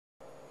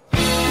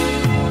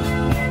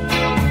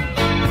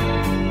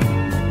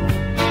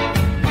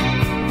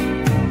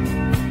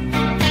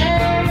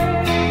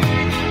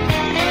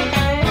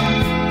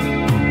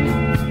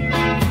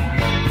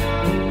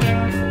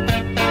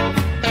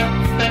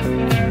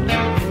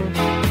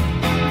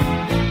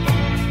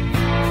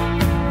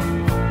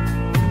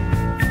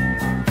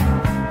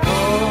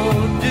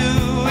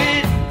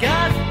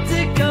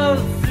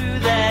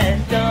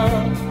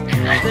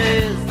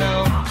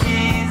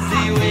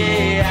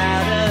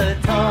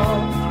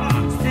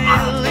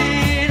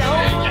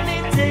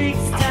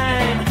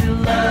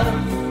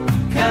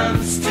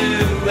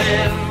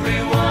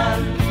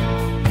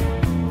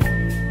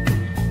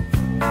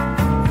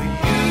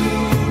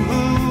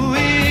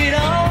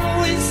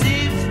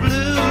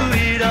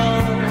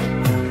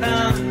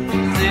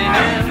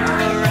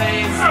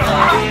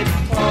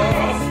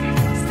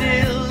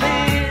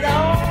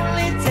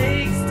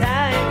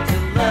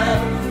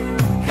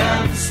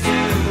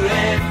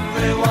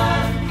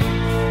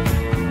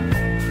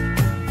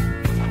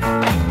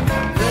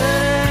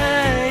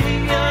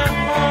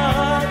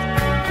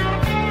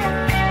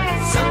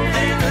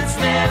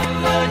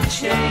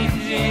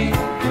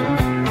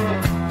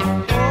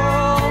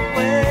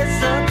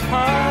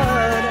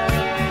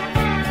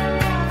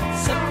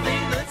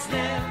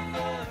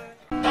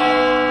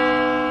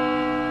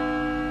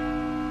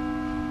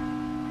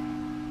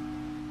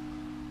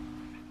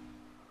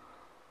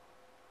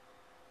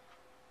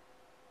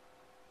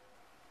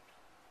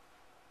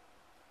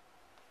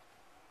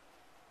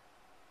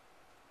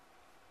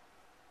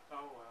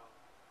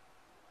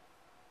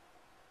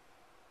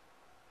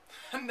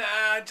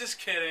Nah, just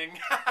kidding.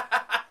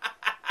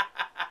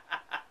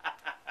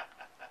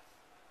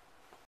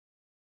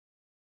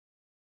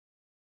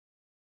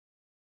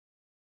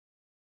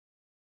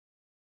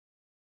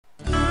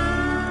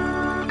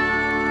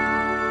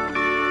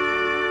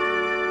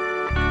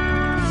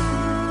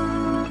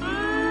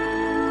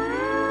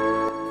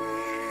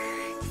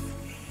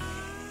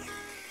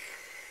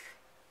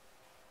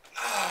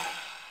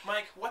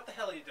 Mike, what the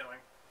hell are you doing?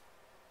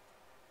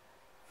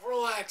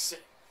 Relaxing.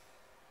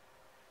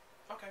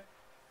 Okay.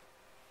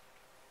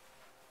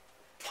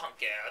 Punk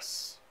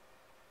ass.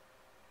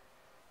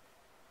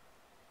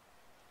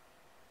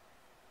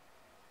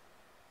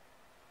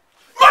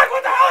 Mike,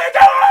 what the hell are you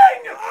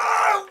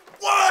doing?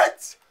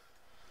 What?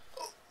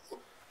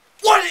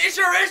 What is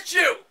your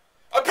issue?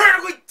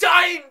 Apparently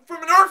dying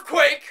from an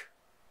earthquake.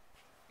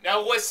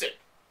 Now listen.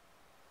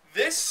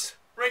 This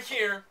right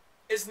here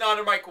is not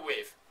a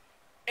microwave.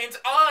 And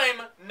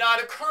I'm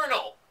not a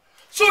colonel.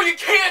 So you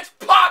can't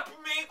pop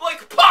me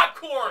like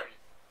popcorn.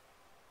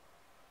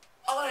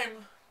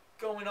 I'm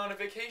going on a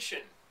vacation.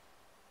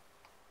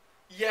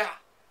 Yeah,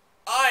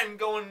 I'm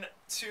going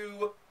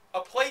to a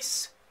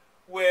place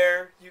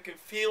where you can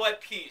feel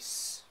at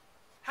peace.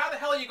 How the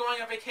hell are you going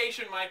on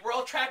vacation, Mike? We're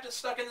all trapped and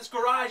stuck in this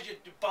garage, you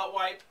butt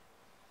wipe.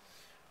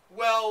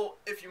 Well,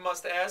 if you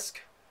must ask,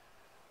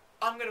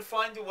 I'm going to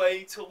find a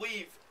way to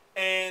leave.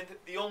 And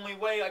the only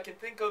way I can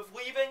think of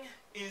leaving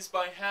is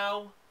by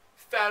how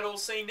fat old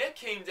St. Nick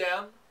came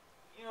down.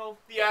 You know,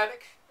 the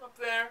attic up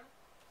there.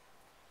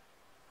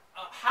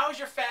 How is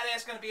your fat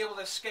ass going to be able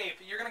to escape?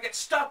 You're going to get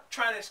stuck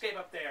trying to escape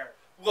up there.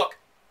 Look,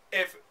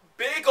 if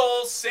big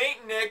old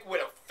St. Nick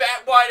with a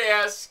fat white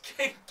ass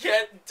can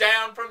get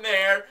down from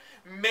there,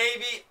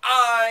 maybe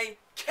I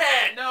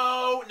can.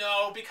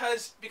 No,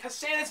 because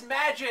Santa's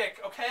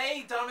magic,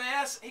 okay,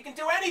 dumbass? He can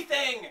do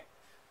anything.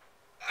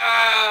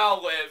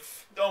 I'll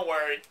live. Don't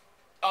worry.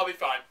 I'll be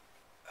fine.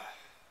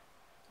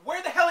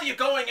 Where the hell are you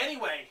going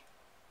anyway?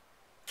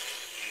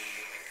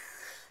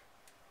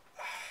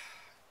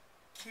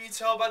 Can you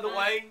tell by the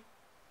way?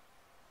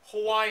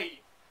 Hawaii.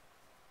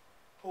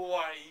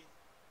 Hawaii.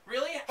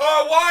 Really?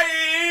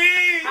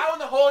 Hawaii! How in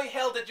the holy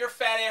hell did your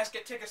fat ass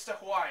get tickets to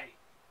Hawaii?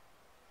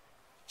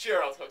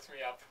 Gerald hooked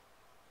me up.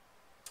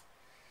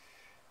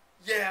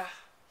 Yeah.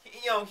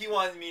 He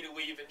wanted me to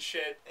leave and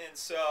shit, and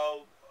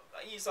so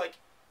he's like,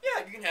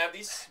 yeah, you can have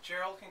these.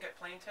 Gerald can get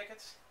plane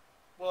tickets?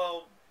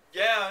 Well,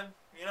 yeah,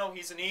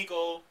 he's an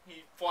eagle.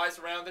 He flies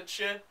around and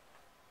shit.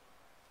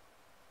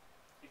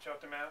 You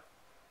choked him out?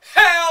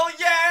 Hell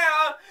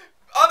yeah!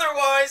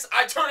 Otherwise,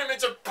 I turn him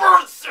into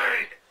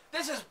birdseed!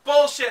 This is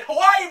bullshit!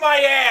 Hawaii my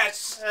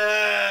ass!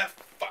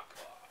 Fuck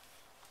off.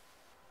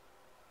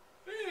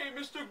 Hey,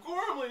 Mr.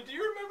 Gormley, do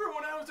you remember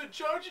when I was a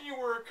judge and you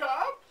were a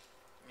cop?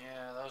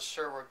 Yeah, those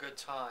sure were good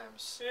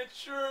times. It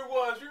sure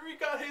was. We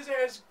got his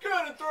ass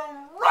gun and threw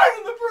him right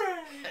in the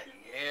brain!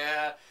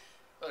 Yeah,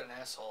 what an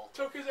asshole.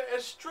 Took his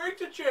ass straight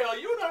to jail.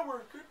 You and I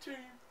were a good team.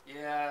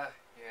 Yeah,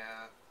 you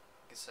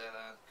can say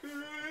that.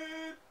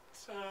 Good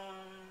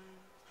time.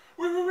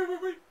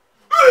 Wait.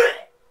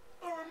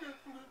 Oh, I'm good.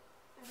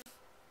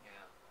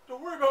 Yeah.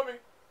 Don't worry about me.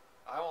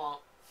 I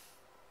won't.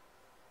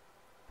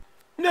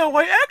 Now,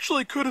 I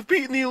actually could have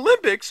beaten the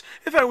Olympics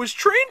if I was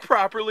trained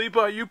properly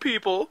by you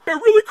people. I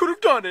really could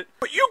have done it.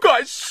 But you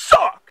guys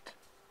sucked.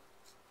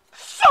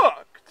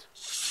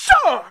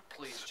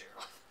 Please,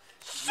 Gerald.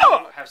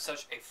 Sucked. You have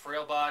such a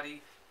frail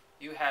body.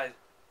 You had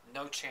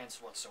no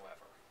chance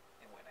whatsoever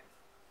in winning.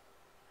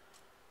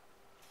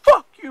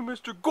 Fuck you,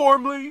 Mr.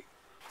 Gormley.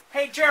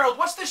 Hey, Gerald,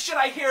 what's this shit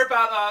I hear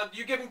about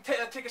you giving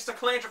tickets to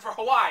Calandra for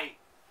Hawaii?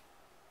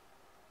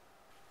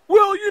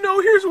 Well,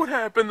 here's what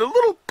happened. The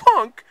little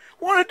punk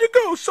wanted to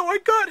go, so I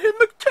got him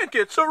the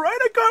tickets, alright?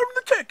 I got him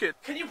the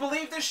ticket. Can you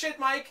believe this shit,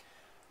 Mike?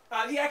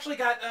 He actually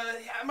got,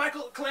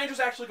 Michael Calandra's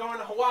actually going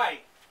to Hawaii.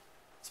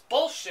 It's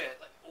bullshit.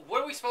 Like,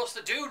 what are we supposed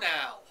to do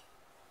now?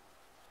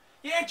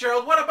 Yeah,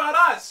 Gerald, what about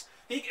us?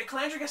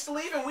 Calandra gets to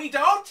leave and we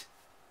don't?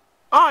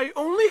 I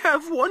only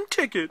have one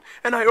ticket,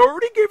 and I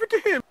already gave it to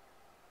him.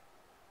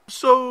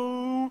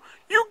 So,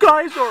 you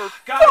guys are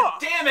God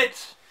fucked. damn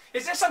it!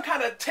 Is there some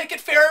kind of ticket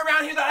fair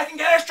around here that I can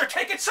get extra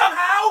tickets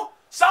somehow?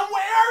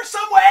 Somewhere?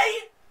 Some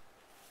way?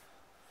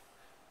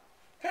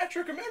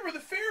 Patrick, remember, the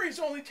fairies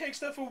only take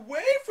stuff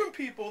away from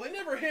people. They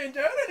never hand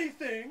out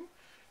anything.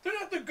 They're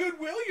not the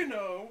goodwill,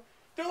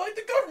 They're like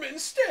the government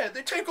instead.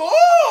 They take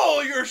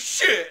all your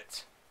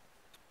shit.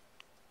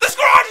 This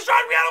garage is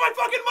driving me out of my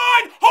fucking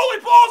mind! Holy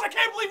balls, I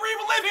can't believe we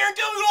even live here and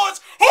dealing with all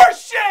this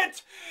horse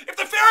shit! If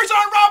the fairies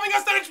aren't robbing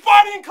us, then it's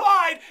Bonnie and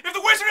Clyde! If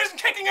the wizard isn't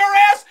kicking our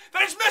ass,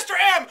 then it's Mr.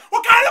 M!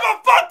 What kind of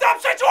a fucked up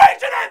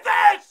situation is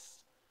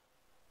this?!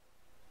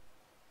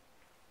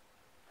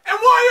 And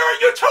why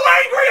aren't you too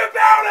angry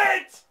about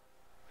it?!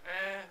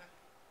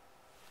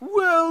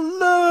 Well,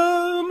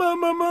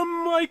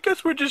 I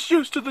guess we're just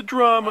used to the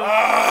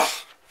drama.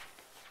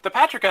 The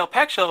Patrick L.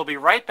 Peck Show will be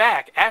right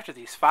back after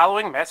these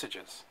following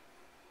messages.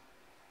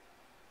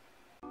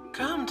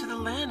 Come to the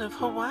land of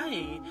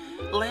Hawaii,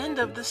 land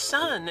of the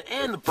sun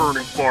and The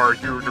burning fire,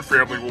 you and your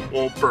family will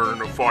all burn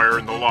in a fire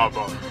in the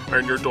lava.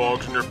 And your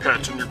dogs and your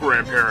pets and your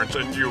grandparents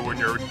and you and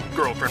your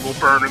girlfriend will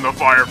burn in the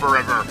fire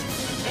forever.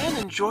 and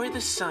enjoy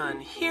the sun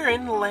here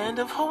in the land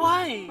of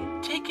Hawaii.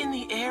 Take in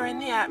the air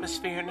and the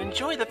atmosphere and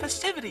enjoy the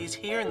festivities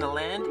here in the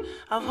land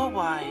of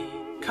Hawaii.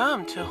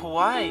 Come to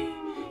Hawaii.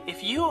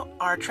 If you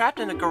are trapped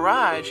in a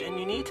garage and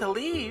you need to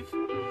leave,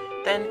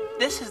 then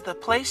this is the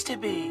place to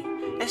be.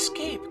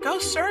 Escape, go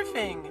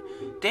surfing,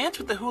 dance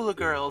with the hula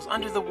girls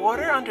under the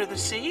water, under the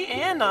sea,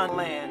 and on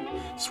land.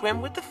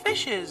 Swim with the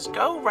fishes,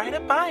 go ride a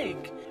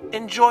bike.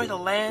 Enjoy the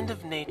land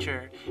of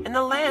nature and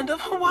the land of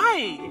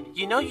Hawaii.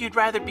 You know you'd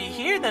rather be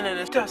here than in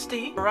a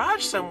dusty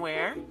garage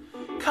somewhere.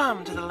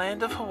 Come to the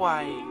land of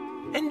Hawaii.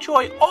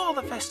 Enjoy all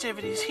the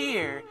festivities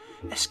here.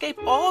 Escape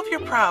all of your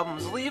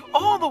problems, leave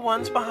all the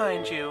ones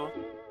behind you.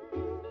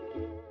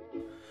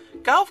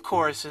 Golf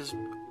courses,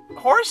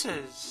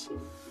 horses.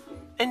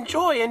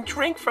 Enjoy and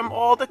drink from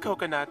all the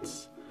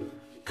coconuts.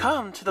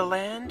 Come to the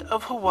land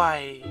of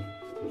Hawaii.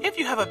 If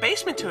you have a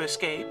basement to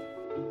escape.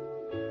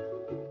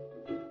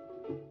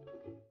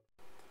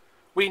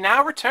 We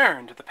now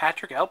return to the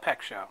Patrick L.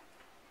 Peck Show.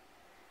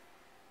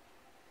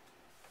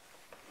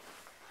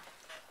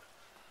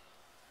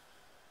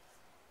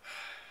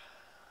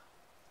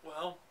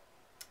 Well,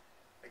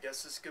 I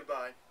guess it's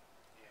goodbye.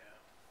 Yeah.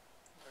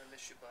 I'm gonna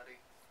miss you, buddy.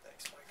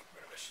 Thanks, Mike. I'm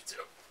gonna miss you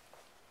too.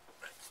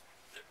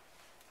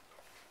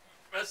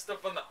 Messed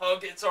up on the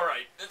hug. It's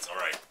alright. It's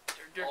alright.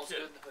 You're All's good.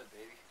 good in the hood,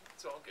 baby.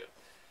 It's all good.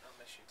 I'll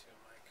miss you too,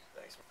 Mike.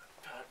 Thanks,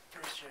 Pat.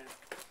 Appreciate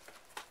it.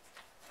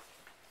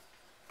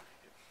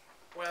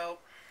 Well,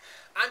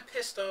 I'm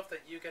pissed off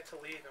that you get to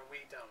leave and we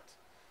don't.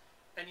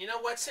 And you know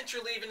what? Since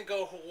you're leaving to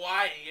go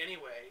Hawaii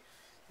anyway,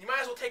 you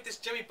might as well take this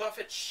Jimmy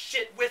Buffett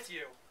shit with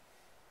you.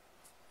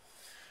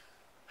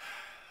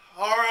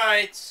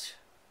 Alright.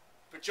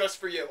 But just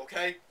for you,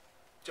 okay?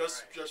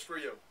 Just Alright. for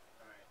you.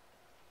 Alright.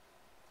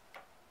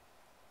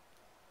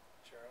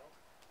 Gerald,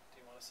 do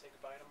you want to say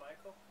goodbye to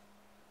Michael?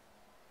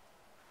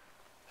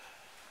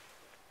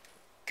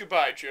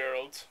 Goodbye,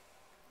 Gerald.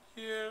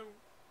 Yeah,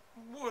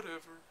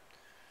 whatever.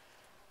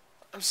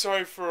 I'm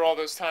sorry for all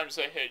those times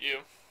I hit you.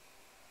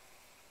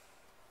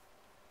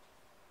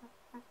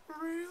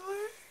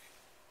 Really?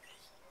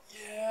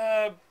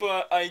 Yeah,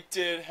 but I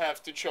did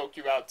have to choke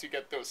you out to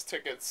get those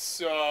tickets,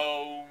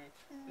 so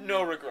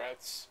no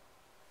regrets.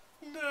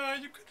 Nah,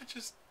 you could have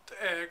just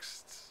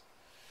asked.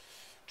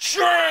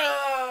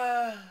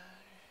 Sure.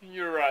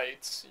 You're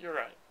right. You're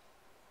right.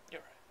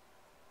 You're right.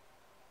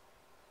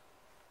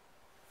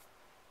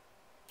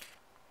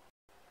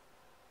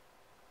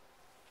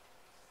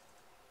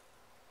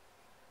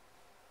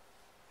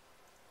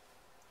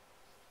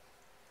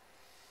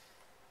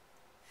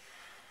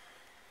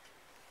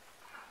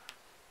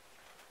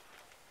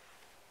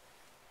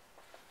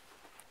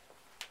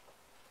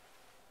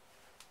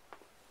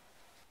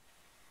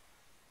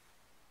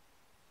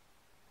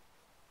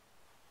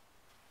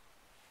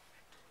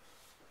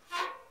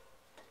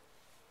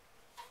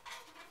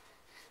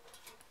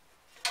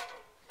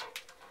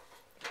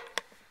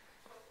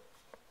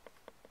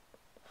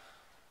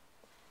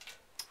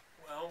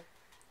 Well,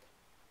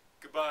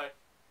 goodbye.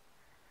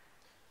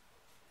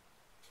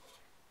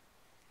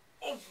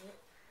 Oh,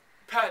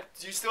 Pat,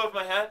 do you still have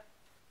my hat?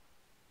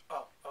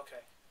 Oh,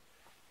 okay.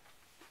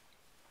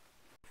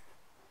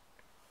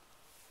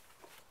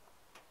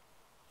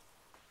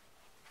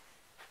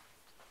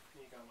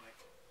 Here you go, Mike.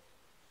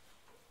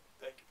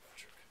 Thank you,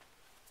 Patrick.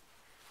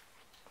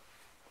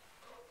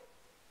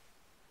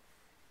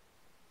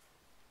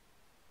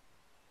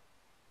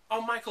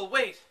 Oh, Michael,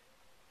 wait!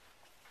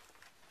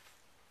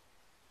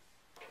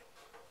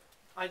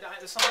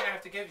 There's something I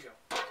have to give you.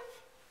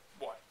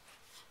 What?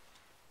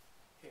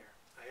 Here,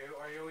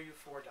 I owe you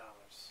 $4.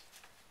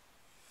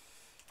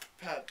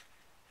 Pat,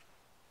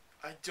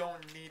 I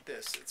don't need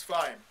this. It's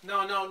fine.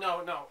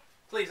 No.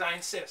 Please, I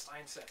insist.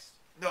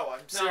 No, I'm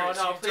serious.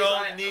 No, you please.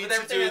 don't need with to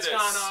everything do that's this.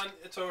 gone on,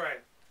 it's all right.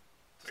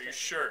 Are you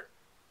sure?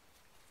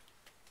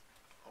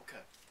 Okay.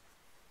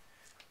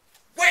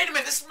 Wait a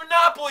minute, this is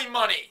Monopoly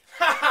money!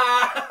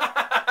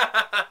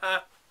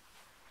 Are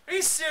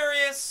you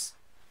serious?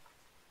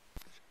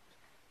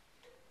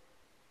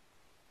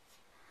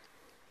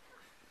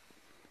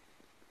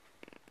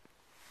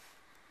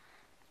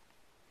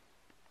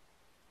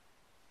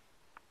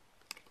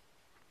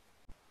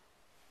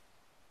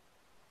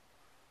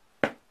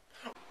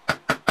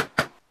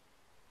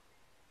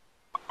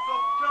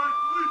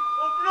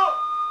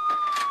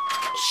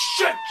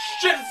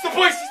 Shit, it's the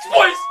police,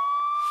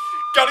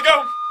 Gotta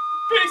go.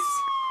 Peace.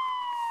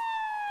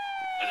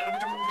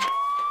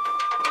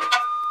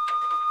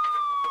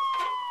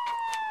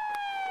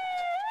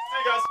 See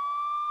you guys.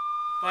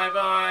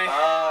 Bye-bye.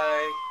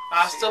 Bye.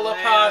 Hasta See you la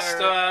later.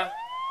 pasta.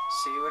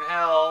 See you in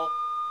hell.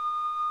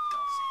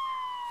 Don't say that.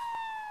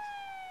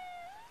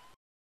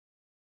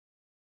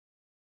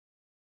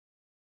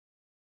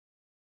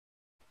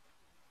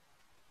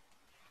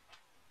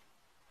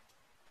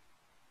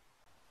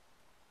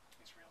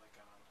 He's really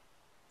gone.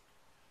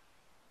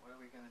 What are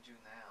we gonna do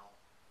now?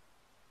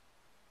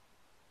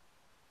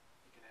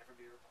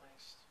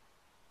 next.